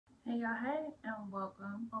Hey y'all, hey, and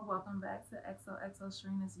welcome back to XOXO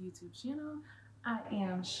Sharena's YouTube channel. I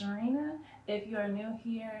am Sharena. If you are new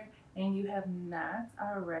here and you have not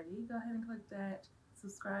already, go ahead and click that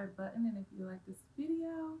subscribe button. And if you like this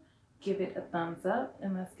video, give it a thumbs up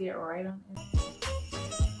and let's get right on in.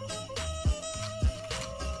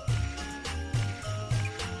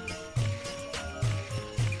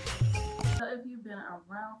 So if you've been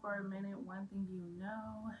around for a minute, one thing you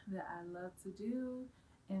know that I love to do,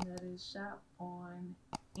 and that is shop on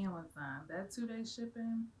Amazon. That 2-day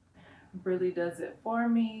shipping really does it for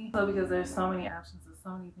me. So because there's so many options and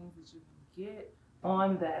so many things that you can get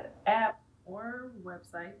on that app or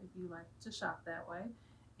website if you like to shop that way.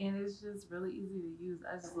 And it's just really easy to use.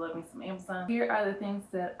 I just love me some Amazon. Here are the things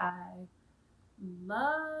that I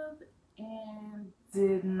love and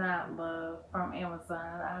did not love from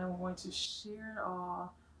Amazon. I'm going to share it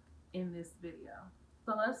all in this video.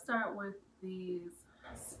 So let's start with these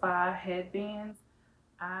spa headbands.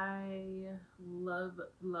 I love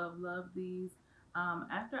these.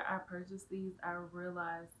 After I purchased these, I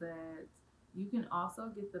realized that you can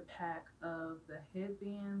also get the pack of the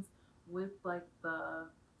headbands with like the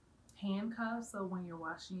handcuffs, so when you're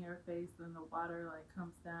washing your face and the water like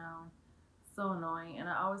comes down. So annoying. And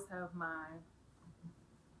I always have my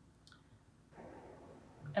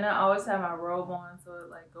robe on, so it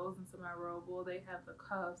like goes into my robe. Well, they have the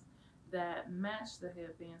cuffs that match the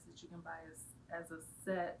headbands that you can buy as a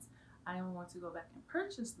set. I am going to go back and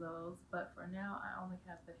purchase those, but for now I only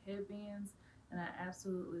have the headbands, and I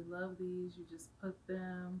absolutely love these. You just put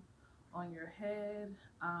them on your head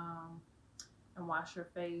and wash your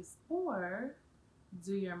face or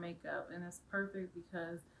do your makeup, and it's perfect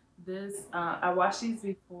because this I washed these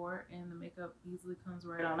before and the makeup easily comes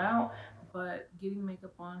right on out, but getting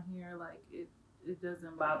makeup on here, like it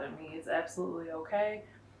doesn't bother me. It's absolutely okay.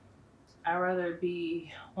 I'd rather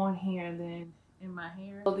be on here than in my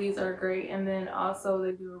hair. So these are great, and then also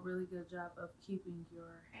they do a really good job of keeping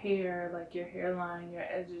your hair, like your hairline, your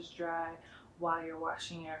edges dry while you're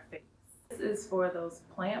washing your face. This is for those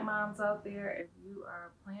plant moms out there. If you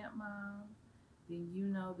are a plant mom, then you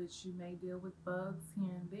know that you may deal with bugs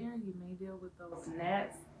here and there. You may deal with those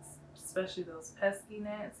gnats, especially those pesky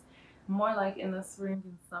gnats, more like in the spring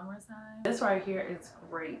and summertime. This right here is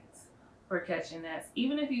great for catching gnats.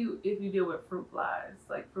 Even if you deal with fruit flies,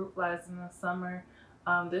 like fruit flies in the summer,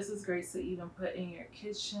 this is great to even put in your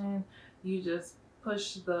kitchen. You just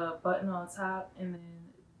push the button on top, and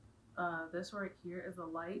then this right here is a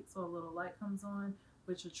light, so a little light comes on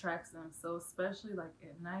which attracts them. So especially like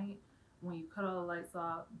at night, when you cut all the lights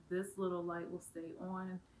off, this little light will stay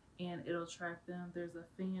on and it'll attract them. There's a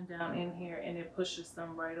fan down in here and it pushes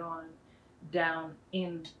them right on down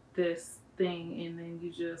in this thing, and then you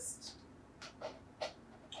just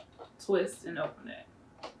twist and open it.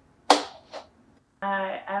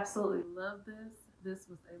 I absolutely love this. This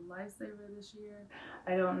was a lifesaver this year.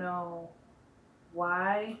 I don't know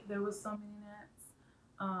why there was so many gnats.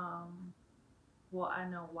 Well, I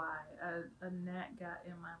know why. A gnat got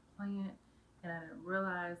in my plant and I didn't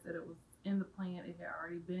realize that it was in the plant. It had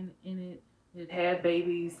already been in it. It had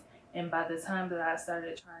babies, and by the time that I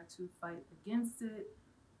started trying to fight against it,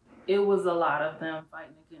 it was a lot of them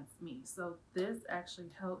fighting against me. So this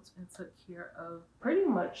actually helped and took care of pretty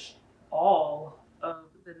much all of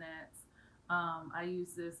the gnats. I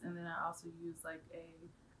use this, and then I also use like a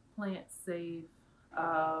plant safe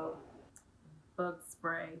bug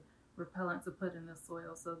spray repellent to put in the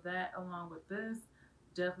soil. So that, along with this,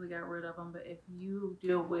 definitely got rid of them. But if you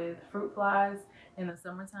deal with fruit flies in the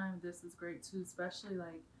summertime, this is great too, especially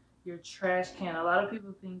like your trash can. A lot of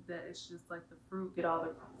people think that it's just like the fruit, get all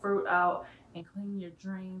the fruit out and clean your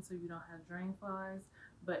drain so you don't have drain flies,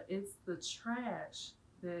 but it's the trash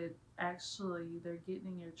that actually they're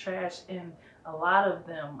getting in your trash, and a lot of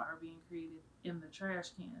them are being created in the trash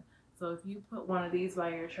can. So if you put one of these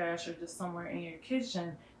by your trash or just somewhere in your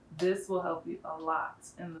kitchen, this will help you a lot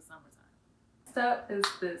in the summertime. Next up is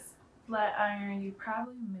this flat iron. You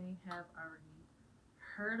probably may have already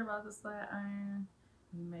heard about this flat iron.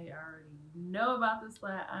 You may already know about this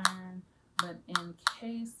flat iron, but in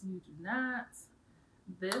case you do not,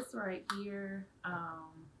 this right here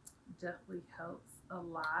definitely helps a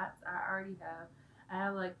lot. I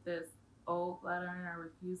have like this old flat iron. I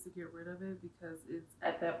refuse to get rid of it because it's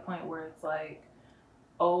at that point where it's like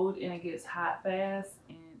old and it gets hot fast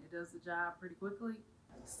and it does the job pretty quickly.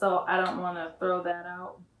 So I don't want to throw that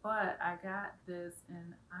out, but I got this,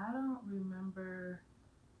 and I don't remember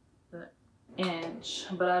the inch,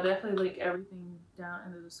 but I'll definitely link everything down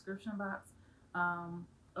in the description box.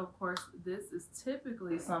 Of course, this is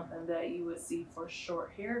typically something that you would see for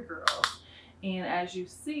short hair girls, And as you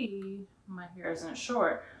see, my hair isn't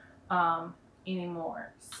short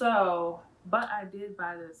anymore. So, but I did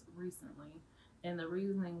buy this recently, and the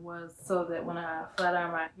reasoning was so that when I flat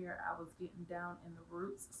iron my hair, I was getting down in the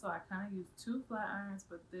roots. So I kind of used 2 flat irons,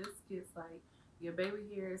 but this gets like your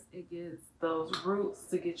baby hairs, it gets those roots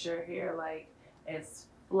to get your hair like as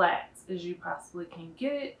flat as you possibly can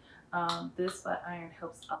get it. This flat iron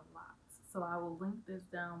helps a lot. So I will link this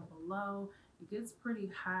down below. It gets pretty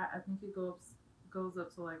hot. I think it goes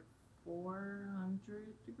up to like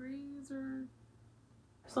 400 degrees or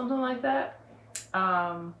something like that.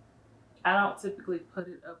 I don't typically put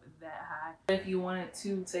it up that high. If you wanted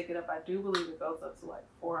to take it up, I do believe it goes up to like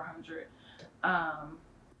 400.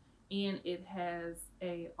 And it has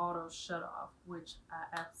a auto shut off, which I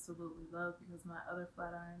absolutely love because my other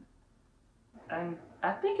flat iron,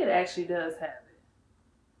 I think it actually does have it.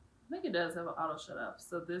 I think it does have an auto shut off.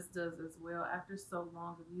 So this does as well. After so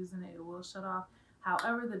long of using it, it will shut off.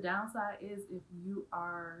 However, the downside is if you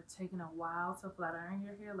are taking a while to flat iron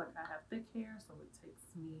your hair, like I have thick hair, so it takes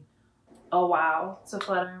me a while to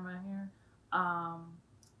flat iron my hair,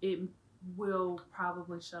 it will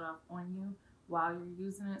probably shut off on you while you're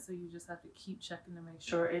using it. So you just have to keep checking to make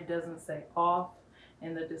sure it doesn't say off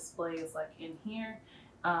and the display is like in here.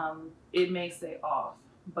 It may say off,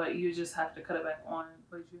 but you just have to cut it back on.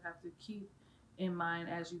 But you have to keep in mind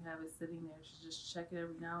as you have it sitting there to just check it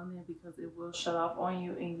every now and then because it will shut off on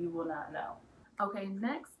you and you will not know. Okay,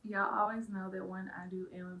 next, y'all always know that when I do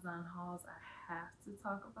Amazon hauls, I have to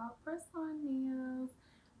talk about press-on nails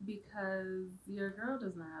because your girl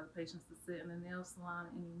does not have the patience to sit in the nail salon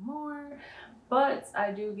anymore. But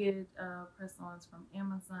I do get press-ons from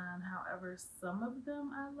Amazon. However, some of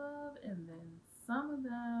them I love and then some of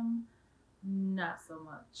them not so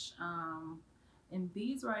much. And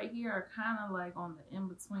these right here are kind of like on the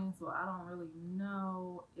in-between, so I don't really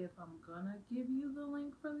know if I'm gonna give you the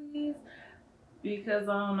link for these because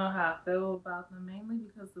I don't know how I feel about them, mainly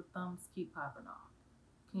because the thumbs keep popping off.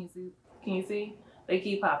 Can you see? Can you see? They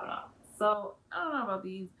keep popping off. So I don't know about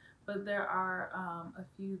these, but there are a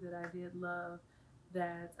few that I did love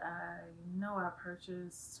that I know I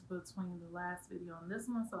purchased between the last video and this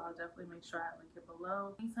one, so I'll definitely make sure I link it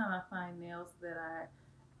below. Anytime I find nails that I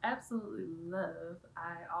absolutely love,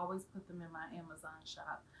 I always put them in my Amazon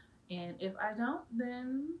shop. And if I don't,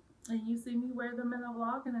 then and you see me wear them in a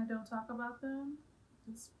vlog and I don't talk about them,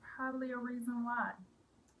 it's probably a reason why.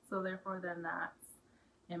 So therefore they're not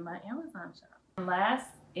in my Amazon shop. And last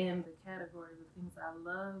in the category of things I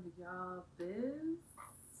love, y'all,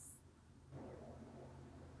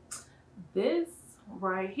 this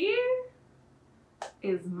right here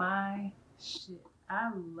is my shit.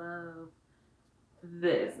 I love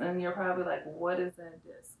this. And you're probably like, what is that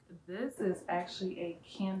disc? This is actually a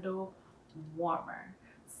candle warmer.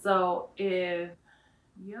 So if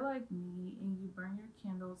you're like me and you burn your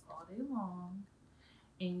candles all day long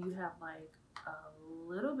and you have like a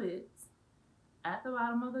little bit at the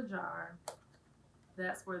bottom of the jar,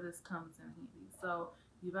 that's where this comes in handy. So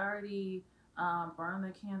you've already burned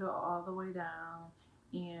the candle all the way down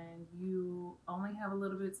and you only have a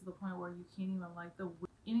little bit to the point where you can't even light the wick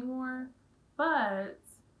anymore, but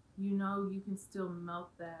you know you can still melt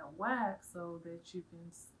that wax so that you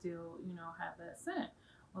can still, you know, have that scent.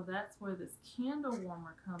 Well, that's where this candle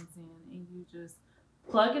warmer comes in, and you just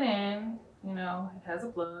plug it in. You know, it has a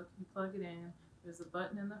plug. You plug it in. There's a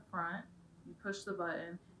button in the front. You push the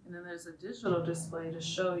button, and then there's a digital display to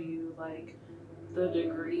show you like the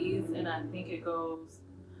degrees. And I think it goes,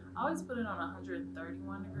 I always put it on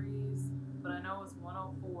 131 degrees, but I know it's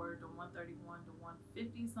 104 to 131 to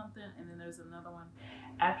 150 something, and then there's another one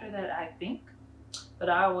after that, I think. But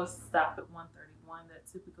I always stop at 131. That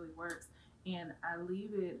typically works. And I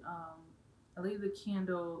leave it, I leave the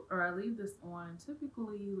candle, or I leave this on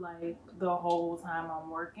typically like the whole time I'm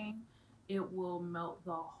working. It will melt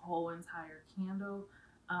the whole entire candle,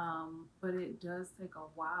 but it does take a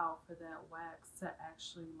while for that wax to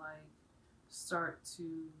actually like start to,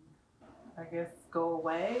 I guess, go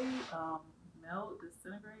away, melt,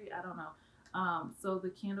 disintegrate, I don't know. So the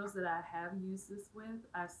candles that I have used this with,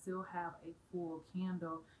 I still have a full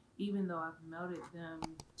candle, even though I've melted them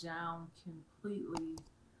down completely,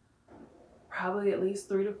 probably at least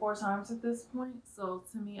 3 to 4 times at this point. So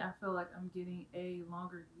to me, I feel like I'm getting a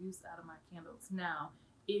longer use out of my candles. Now,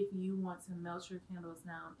 if you want to melt your candles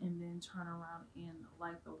down and then turn around and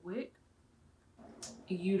light the wick,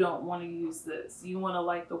 you don't want to use this. You want to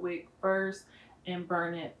light the wick first and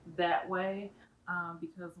burn it that way,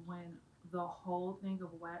 because when the whole thing of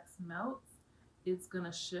wax melts, it's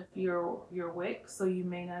gonna shift your wick, so you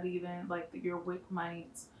may not even, like, your wick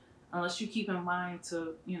might, unless you keep in mind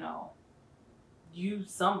to, you know,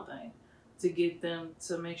 use something to get them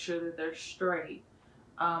to make sure that they're straight.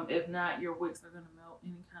 If not, your wicks are going to melt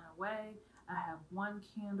any kind of way. I have one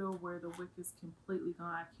candle where the wick is completely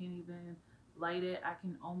gone. I can't even light it. I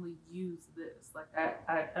can only use this. Like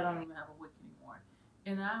I don't even have a wick anymore.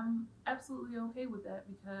 And I'm absolutely okay with that,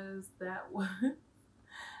 because that was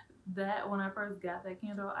that when I first got that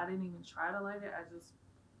candle, I didn't even try to light it. I just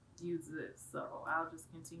use this. So I'll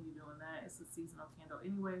just continue doing that. It's a seasonal candle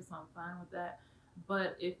anyway, so I'm fine with that.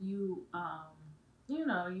 But if you you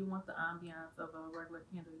know, you want the ambiance of a regular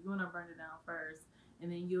candle, you want to burn it down first,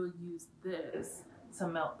 and then you'll use this to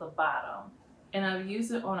melt the bottom. And I've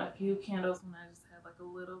used it on a few candles when I just had like a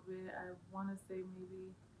little bit. I want to say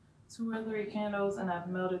maybe 2 or 3 candles, and I've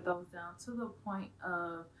melted those down to the point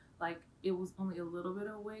of like it was only a little bit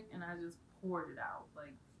of wick, and I just poured it out.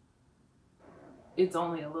 Like it's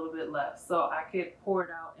only a little bit left, so I could pour it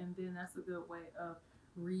out, and then that's a good way of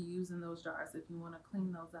reusing those jars. If you want to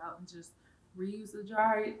clean those out and just reuse the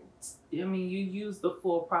jar, I mean, you use the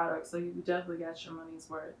full product, so you definitely got your money's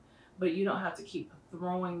worth, but you don't have to keep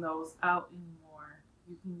throwing those out anymore.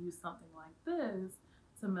 You can use something like this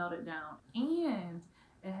to melt it down, and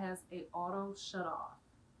it has a auto shut off,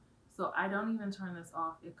 so I don't even turn this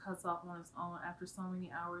off. It cuts off on its own after so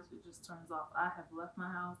many hours. It just turns off. I have left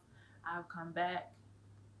my house, I've come back,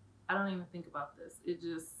 I don't even think about this. It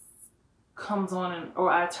just comes on, and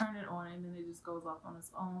or I turn it on and then it just goes off on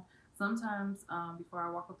its own. Sometimes before I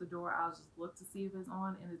walk out the door, I'll just look to see if it's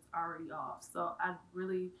on, and it's already off. So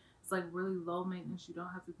it's like really low maintenance. You don't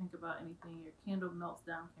have to think about anything. Your candle melts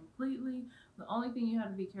down completely. The only thing you have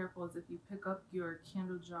to be careful is if you pick up your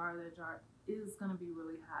candle jar, that jar is going to be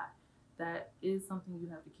really hot. That is something you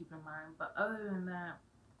have to keep in mind. But other than that,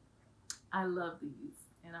 I love these,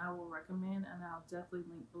 and I will recommend, and I'll definitely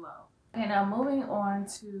link below. Okay, now moving on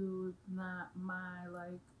to my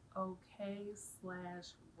like okay /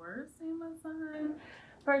 worst Amazon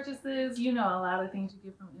purchases. You know, a lot of things you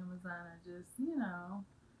get from Amazon are just, you know,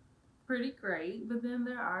 pretty great, but then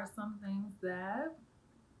there are some things that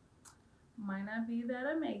might not be that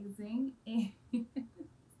amazing.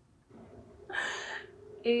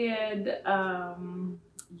 And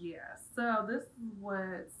yeah, so this is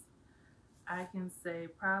what I can say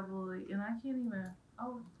probably, and I can't even,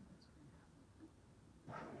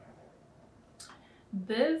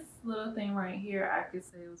 this little thing right here, I could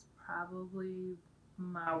say was probably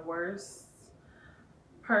my worst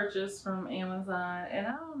purchase from Amazon. And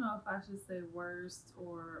I don't know if I should say worst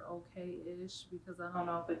or okay-ish, because I don't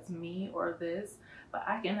know if it's me or this, but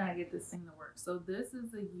I cannot get this thing to work. So this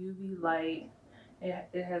is a UV light.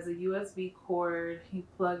 It has a USB cord. You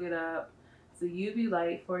plug it up. It's a UV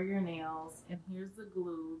light for your nails, and here's the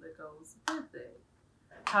glue that goes with it.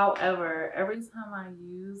 However, every time I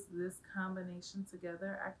use this combination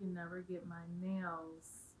together, I can never get my nails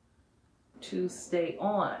to stay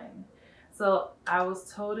on. So I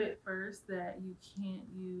was told at first that you can't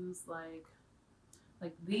use like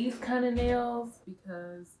these kind of nails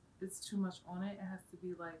because it's too much on it. It has to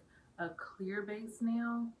be like a clear base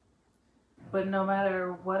nail. But no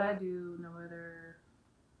matter what I do,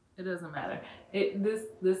 it doesn't matter.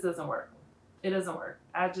 This doesn't work. It doesn't work.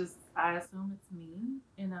 I assume it's me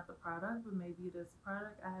and not the product, but maybe it is the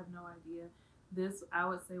product. I have no idea. This, I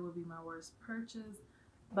would say, would be my worst purchase.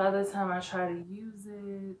 By the time I try to use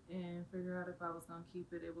it and figure out if I was going to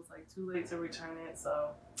keep it, it was like too late to return it.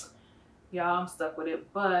 So, y'all, I'm stuck with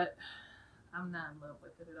it, but I'm not in love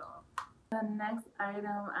with it at all. The next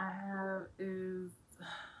item I have is,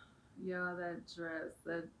 y'all, that dress,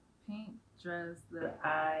 that pink dress that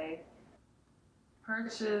I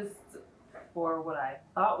purchased for what I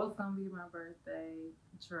thought was going to be my birthday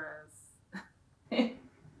dress.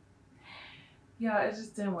 Yeah, it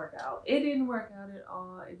just didn't work out. It didn't work out at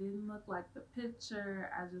all. It didn't look like the picture.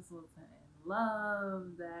 I just wasn't in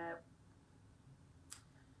love.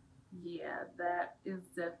 That is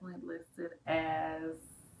definitely listed as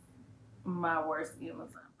my worst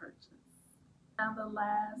Amazon purchase. Now the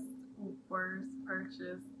last worst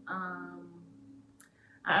purchase,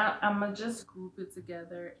 I'm gonna just group it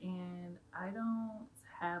together, and I don't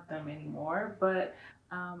have them anymore, but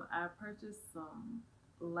I purchased some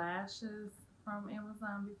lashes from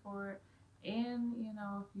Amazon before, and you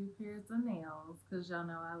know, a few pairs of nails, because y'all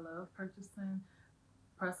know I love purchasing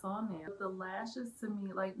press-on nails. The lashes, to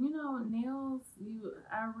me, like, you know, nails,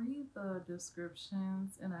 I read the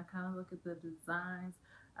descriptions and I kind of look at the designs.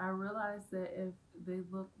 I realize that if they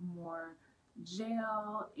look more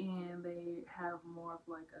gel and they have more of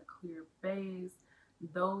like a clear base,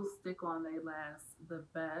 those stick on, they last the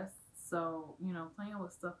best. So, you know, playing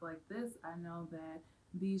with stuff like this, I know that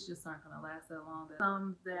these just aren't going to last that long.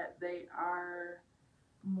 Some that they are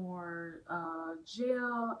more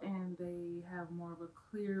gel and they have more of a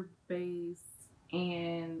clear base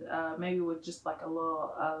and maybe with just like a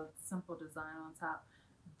little simple design on top.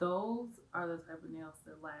 Those are the type of nails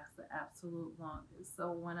that last the absolute longest.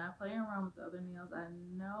 So when I play around with the other nails, I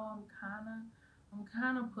know I'm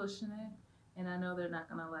kind of pushing it, and I know they're not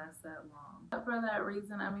gonna last that long. But for that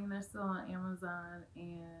reason, I mean, they're still on Amazon,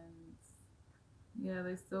 and yeah,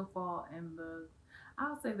 they still fall in the,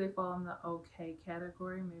 I'll say they fall in the okay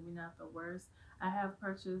category, maybe not the worst. I have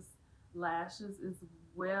purchased lashes as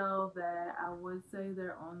well that I would say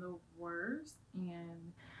they're on the worst,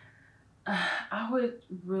 and I would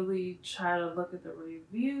really try to look at the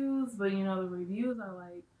reviews, but you know, the reviews are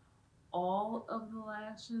like all of the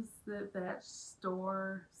lashes that that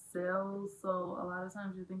store sells. So a lot of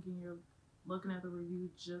times you're thinking you're looking at the review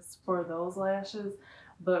just for those lashes,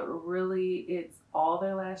 but really it's all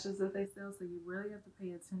their lashes that they sell. So you really have to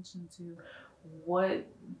pay attention to what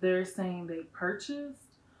they're saying they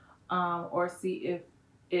purchased, or see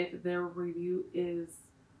if their review is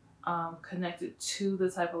connected to the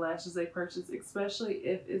type of lashes they purchase, especially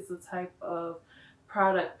if it's the type of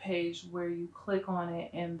product page where you click on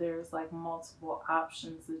it and there's like multiple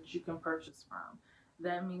options that you can purchase from.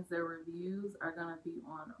 That means their reviews are going to be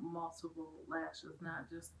on multiple lashes, not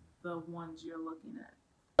just the ones you're looking at.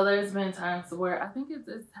 So there's been times where I think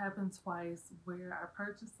it's happened twice where I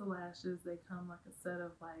purchased the lashes, they come like a set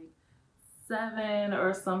of like 7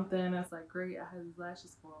 or something. It's like, great, I had these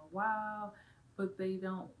lashes for a while, but they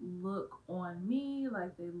don't look on me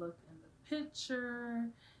like they look in the picture.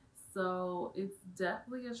 So it's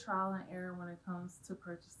definitely a trial and error when it comes to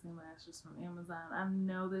purchasing lashes from Amazon. I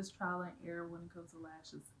know there's trial and error when it comes to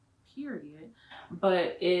lashes, period.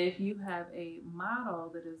 But if you have a model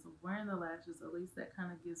that is wearing the lashes, at least that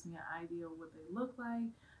kind of gives me an idea of what they look like.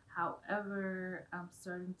 However, I'm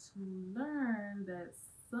starting to learn that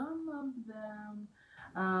some of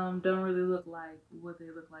them don't really look like what they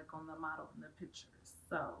look like on the model in the pictures.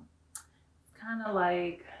 So it's kind of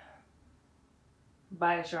like,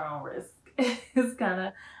 buy at your own risk. It's kind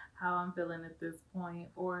of how I'm feeling at this point.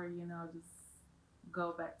 Or, you know, just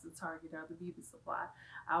go back to Target or the beauty supply.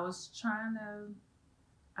 I was trying to,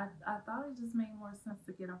 I thought it just made more sense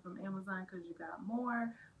to get them from Amazon because you got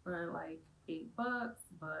more for like $8,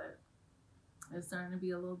 but it's starting to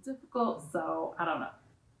be a little difficult, so I don't know.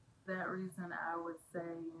 For that reason, I would say,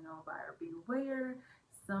 you know, buyer beware.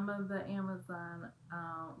 Some of the Amazon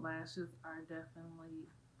lashes are definitely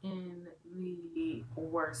in the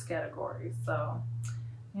worst category. So,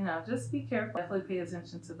 you know, just be careful. Definitely pay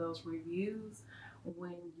attention to those reviews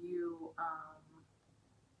when you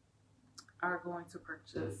are going to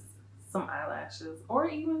purchase some eyelashes or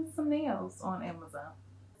even some nails on Amazon.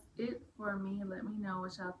 It for me. Let me know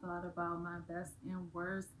what y'all thought about my best and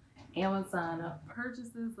worst Amazon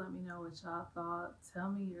purchases. Let me know what y'all thought. Tell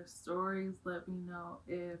me your stories. Let me know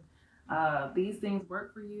if these things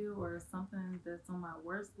work for you or something that's on my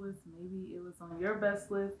worst list. Maybe it was on your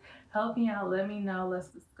best list. Help me out. Let me know. Let's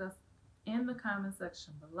discuss in the comment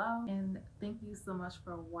section below. And thank you so much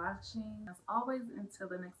for watching. As always, until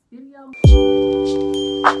the next video.